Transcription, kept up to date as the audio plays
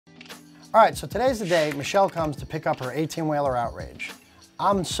All right, so today's the day Michelle comes to pick up her 18-whaler Outrage.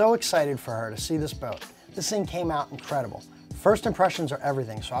 I'm so excited for her to see this boat. This thing came out incredible. First impressions are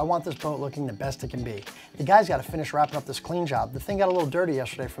everything, so I want this boat looking the best it can be. The guy's got to finish wrapping up this clean job. The thing got a little dirty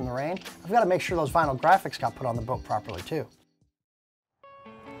yesterday from the rain. I've got to make sure those vinyl graphics got put on the boat properly too.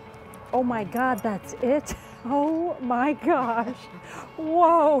 Oh my God, that's it? Oh my gosh.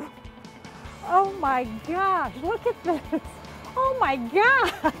 Whoa. Oh my gosh, look at this. Oh my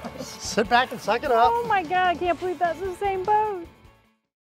gosh. Sit back and suck it up. Oh my God, I can't believe that's the same boat.